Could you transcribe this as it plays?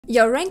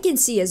Your rank in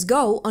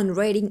CSGO on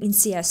rating in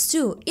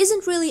CS2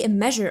 isn't really a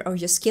measure of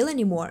your skill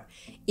anymore.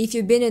 If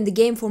you've been in the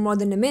game for more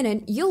than a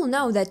minute, you'll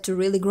know that to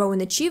really grow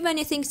and achieve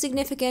anything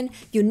significant,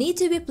 you need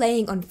to be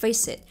playing on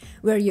Faceit,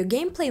 where your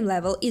gameplay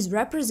level is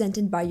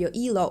represented by your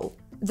elo.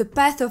 The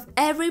path of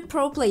every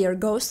pro player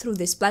goes through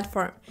this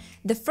platform.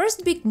 The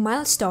first big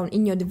milestone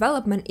in your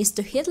development is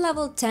to hit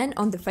level 10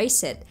 on the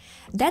Faceit.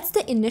 That's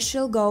the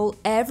initial goal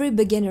every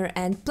beginner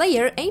and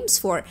player aims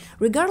for,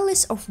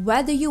 regardless of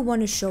whether you want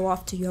to show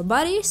off to your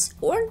buddies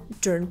or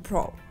turn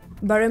pro.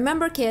 But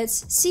remember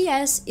kids,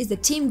 CS is a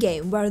team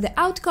game where the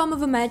outcome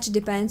of a match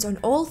depends on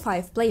all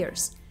 5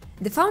 players.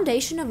 The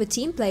foundation of a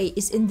team play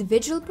is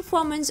individual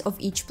performance of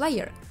each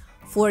player.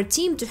 For a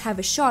team to have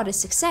a shot at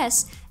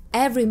success,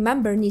 every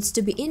member needs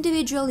to be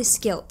individually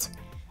skilled.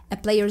 A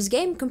player's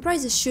game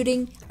comprises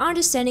shooting,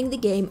 understanding the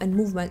game and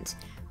movement.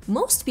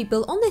 Most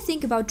people only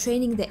think about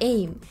training the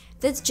aim,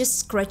 that's just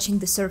scratching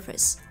the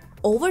surface.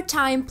 Over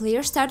time,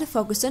 players start to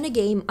focus on a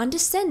game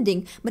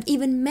understanding, but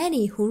even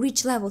many who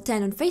reach level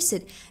 10 on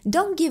Faceit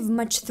don't give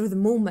much through the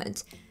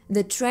movement.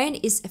 The trend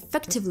is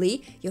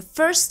effectively, you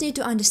first need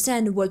to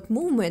understand what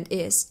movement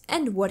is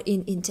and what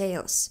it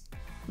entails.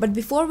 But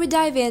before we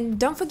dive in,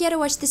 don't forget to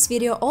watch this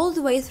video all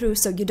the way through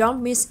so you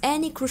don't miss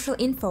any crucial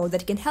info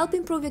that can help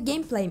improve your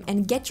gameplay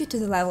and get you to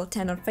the level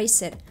 10 on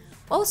Faceit.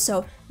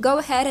 Also, go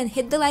ahead and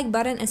hit the like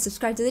button and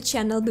subscribe to the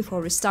channel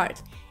before we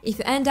start. If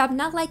you end up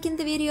not liking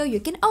the video,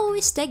 you can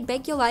always take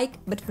back your like,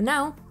 but for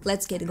now,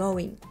 let's get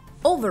going.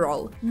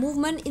 Overall,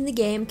 movement in the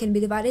game can be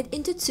divided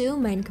into 2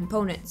 main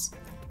components.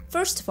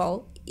 First of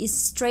all is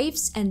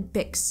strafes and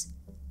picks.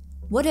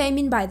 What do I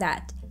mean by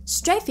that?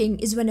 Strafing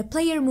is when a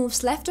player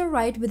moves left or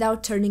right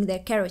without turning their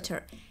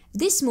character.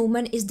 This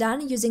movement is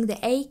done using the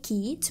A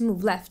key to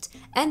move left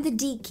and the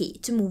D key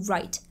to move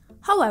right.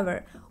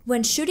 However,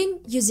 when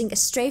shooting using a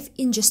strafe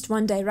in just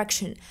one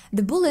direction,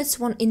 the bullets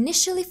won't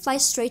initially fly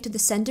straight to the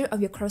center of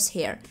your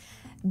crosshair.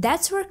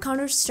 That's where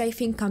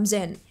counter-strafing comes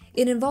in.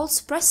 It involves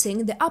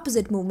pressing the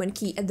opposite movement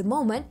key at the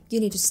moment you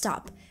need to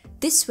stop.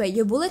 This way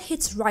your bullet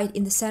hits right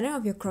in the center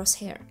of your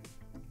crosshair.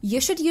 You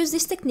should use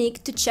this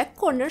technique to check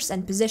corners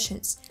and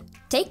positions.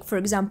 Take, for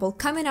example,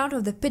 coming out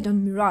of the pit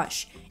on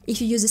Mirage.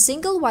 If you use a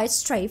single wide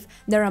strafe,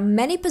 there are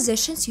many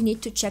positions you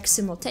need to check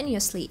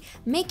simultaneously,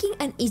 making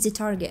an easy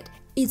target.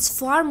 It's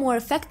far more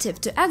effective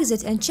to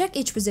exit and check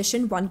each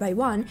position one by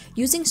one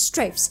using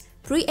strafes,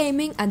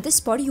 pre-aiming at the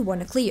spot you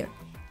want to clear.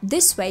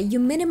 This way, you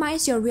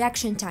minimize your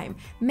reaction time,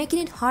 making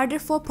it harder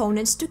for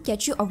opponents to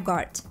catch you off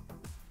guard.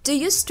 To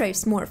use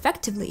strafes more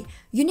effectively,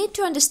 you need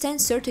to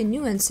understand certain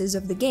nuances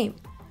of the game.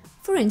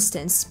 For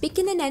instance,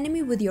 picking an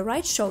enemy with your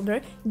right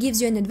shoulder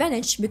gives you an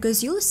advantage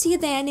because you'll see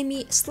the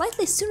enemy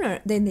slightly sooner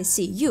than they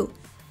see you.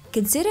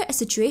 Consider a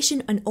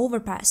situation on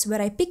Overpass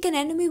where I pick an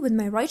enemy with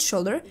my right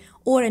shoulder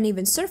or an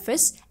even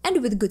surface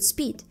and with good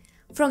speed.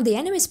 From the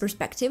enemy's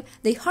perspective,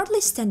 they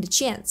hardly stand a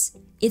chance.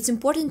 It's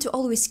important to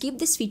always keep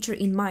this feature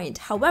in mind.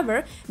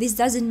 However, this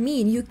doesn't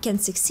mean you can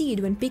succeed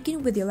when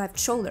picking with your left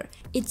shoulder.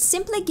 It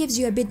simply gives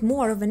you a bit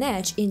more of an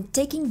edge in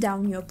taking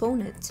down your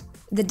opponent.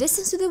 The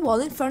distance to the wall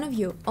in front of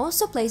you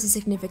also plays a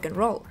significant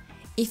role.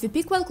 If you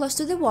pick well close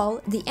to the wall,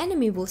 the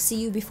enemy will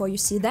see you before you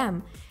see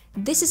them.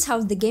 This is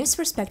how the game's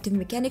perspective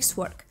mechanics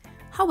work.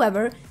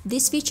 However,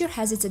 this feature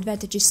has its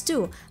advantages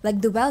too,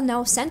 like the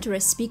well-known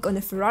centerists peak on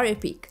a Ferrari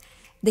peak.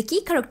 The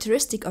key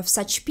characteristic of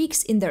such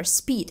peaks is their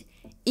speed.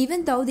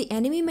 Even though the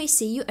enemy may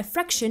see you a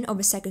fraction of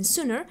a second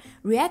sooner,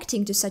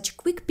 reacting to such a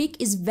quick peak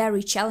is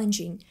very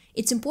challenging.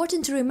 It's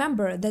important to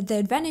remember that the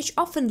advantage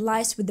often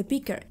lies with the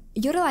picker.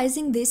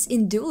 Utilizing this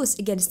in duels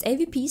against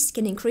AVPs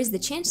can increase the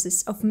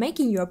chances of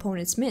making your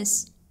opponents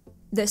miss.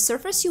 The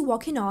surface you're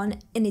walking on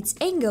and its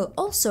angle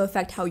also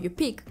affect how you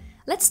pick.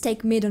 Let's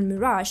take mid on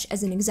Mirage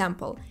as an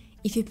example.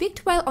 If you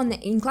picked well on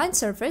the inclined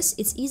surface,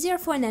 it's easier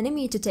for an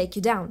enemy to take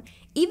you down,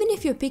 even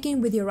if you're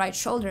picking with your right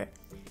shoulder.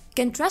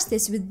 Contrast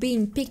this with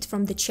being picked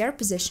from the chair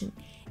position.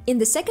 In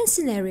the second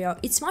scenario,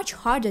 it's much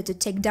harder to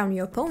take down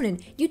your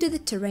opponent due to the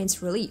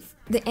terrain's relief.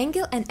 The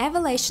angle and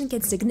elevation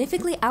can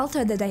significantly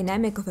alter the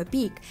dynamic of a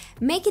peak,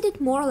 making it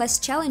more or less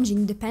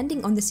challenging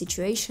depending on the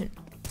situation.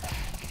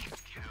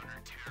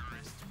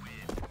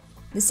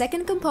 The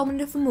second component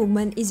of a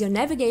movement is your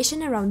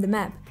navigation around the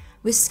map.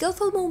 With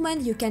skillful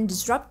movement, you can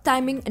disrupt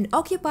timing and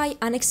occupy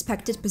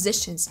unexpected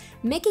positions,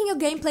 making your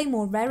gameplay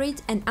more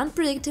varied and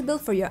unpredictable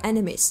for your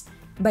enemies.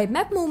 By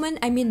map movement,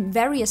 I mean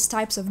various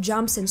types of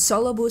jumps and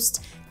solo boosts.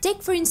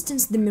 Take for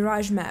instance the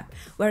Mirage map,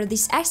 where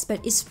this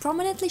aspect is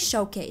prominently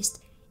showcased.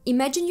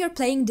 Imagine you're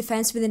playing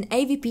defense with an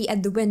AVP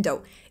at the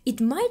window.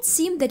 It might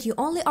seem that your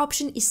only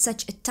option is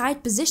such a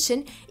tight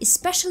position,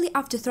 especially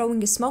after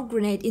throwing a smoke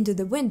grenade into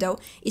the window,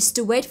 is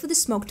to wait for the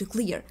smoke to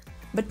clear.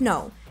 But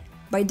no.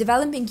 By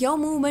developing your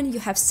movement, you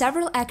have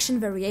several action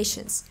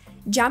variations.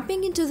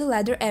 Jumping into the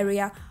ladder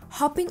area,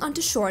 hopping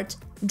onto short,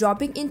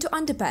 dropping into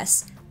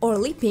underpass, or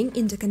leaping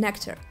into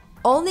connector.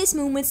 All these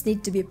movements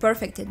need to be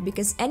perfected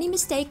because any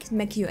mistake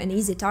make you an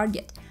easy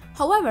target.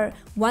 However,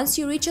 once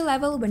you reach a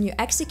level when you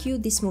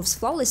execute these moves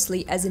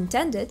flawlessly as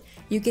intended,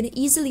 you can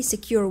easily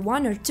secure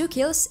 1 or 2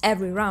 kills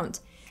every round.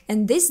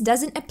 and this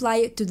doesn't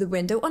apply to the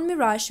window on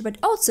Mirage but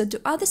also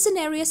to other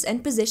scenarios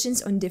and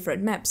positions on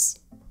different maps.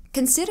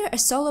 Consider a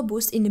solo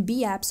boost in a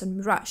B apps on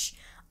Mirage.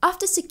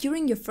 After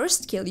securing your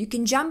first kill, you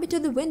can jump into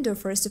the window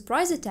for a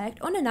surprise attack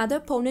on another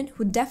opponent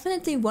who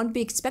definitely won't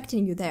be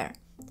expecting you there.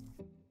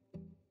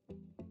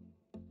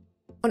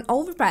 On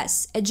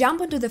Overpass, a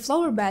jump onto the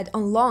flower bed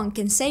on long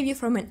can save you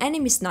from an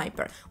enemy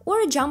sniper,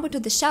 or a jump onto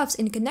the shelves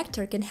in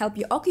Connector can help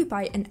you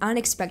occupy an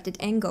unexpected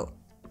angle.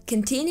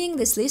 Continuing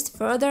this list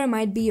further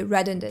might be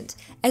redundant,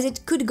 as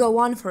it could go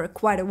on for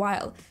quite a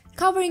while.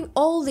 Covering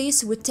all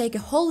this would take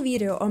a whole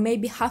video or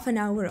maybe half an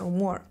hour or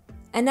more.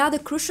 Another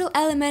crucial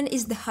element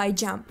is the high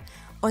jump.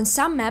 On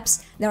some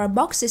maps, there are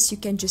boxes you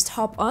can just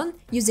hop on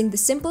using the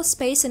simple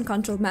space and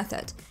control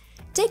method.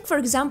 Take for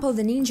example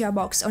the ninja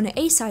box on the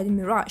A side in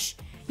Mirage.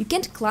 You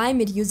can't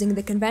climb it using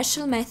the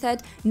conventional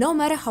method no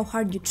matter how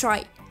hard you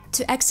try.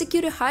 To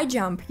execute a high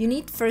jump, you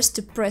need first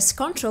to press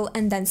Ctrl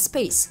and then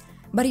space.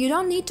 But you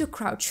don't need to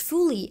crouch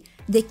fully.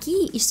 The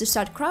key is to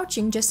start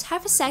crouching just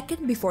half a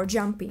second before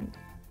jumping.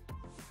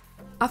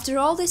 After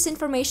all this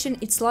information,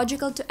 it's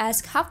logical to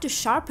ask how to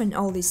sharpen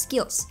all these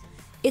skills.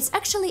 It's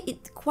actually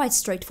quite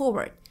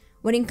straightforward.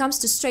 When it comes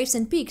to strafes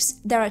and peaks,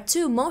 there are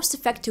two most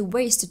effective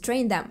ways to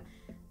train them.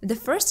 The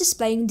first is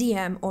playing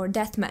DM or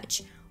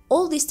deathmatch.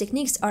 All these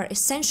techniques are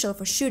essential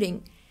for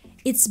shooting.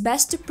 It's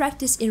best to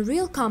practice in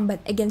real combat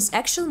against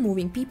actual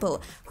moving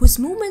people, whose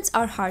movements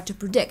are hard to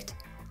predict.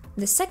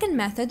 The second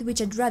method,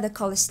 which I'd rather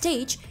call a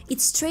stage,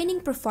 is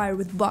training per fire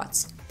with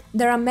bots.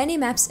 There are many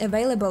maps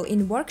available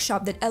in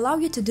Workshop that allow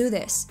you to do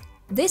this.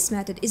 This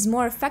method is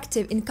more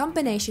effective in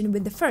combination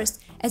with the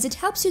first, as it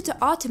helps you to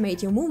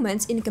automate your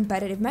movements in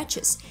competitive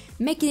matches,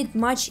 making it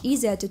much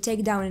easier to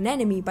take down an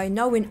enemy by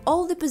knowing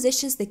all the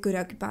positions they could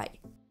occupy.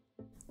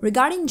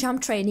 Regarding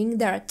jump training,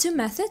 there are two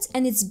methods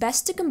and it's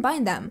best to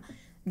combine them.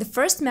 The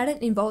first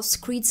method involves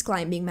creeds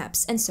climbing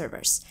maps and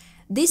servers.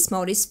 This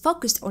mode is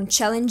focused on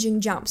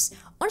challenging jumps.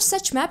 On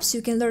such maps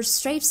you can learn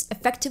strafes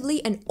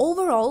effectively and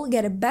overall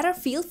get a better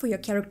feel for your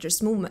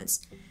character's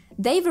movements.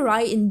 They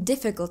vary in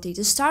difficulty,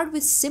 to start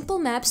with simple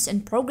maps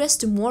and progress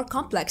to more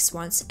complex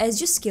ones as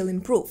your skill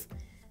improve.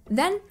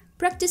 Then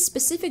practice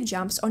specific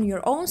jumps on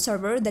your own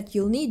server that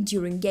you'll need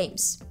during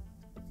games.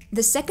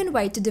 The second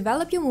way to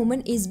develop your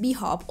movement is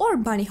b-hop or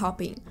bunny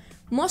hopping.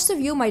 Most of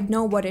you might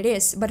know what it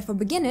is, but for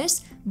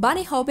beginners,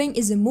 bunny hopping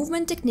is a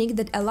movement technique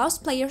that allows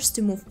players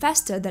to move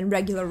faster than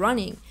regular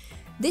running.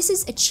 This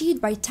is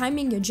achieved by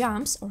timing your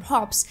jumps or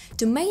hops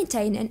to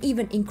maintain and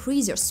even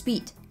increase your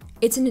speed.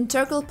 It's an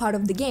integral part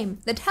of the game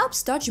that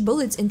helps dodge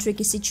bullets in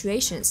tricky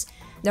situations.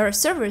 There are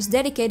servers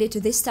dedicated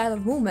to this style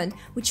of movement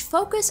which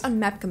focus on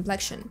map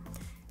complexion.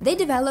 They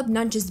develop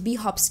not just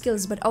b-hop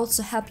skills but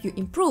also help you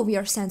improve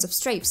your sense of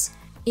strafes.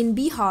 In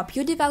b-hop,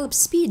 you develop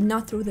speed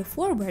not through the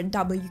forward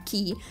W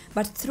key,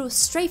 but through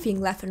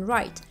strafing left and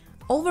right.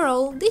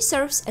 Overall, this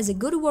serves as a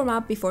good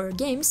warm-up before your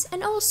games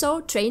and also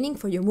training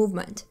for your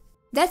movement.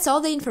 That's all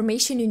the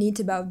information you need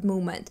about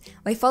movement.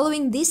 By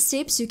following these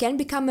tips, you can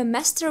become a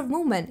master of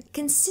movement,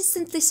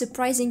 consistently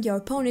surprising your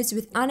opponents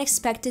with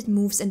unexpected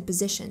moves and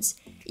positions.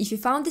 If you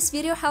found this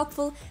video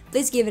helpful,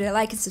 please give it a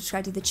like and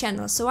subscribe to the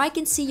channel so I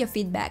can see your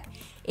feedback.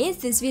 If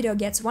this video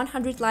gets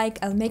 100 likes,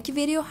 I'll make a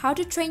video how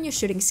to train your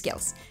shooting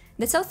skills.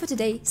 That's all for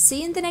today,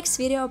 see you in the next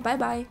video, bye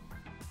bye!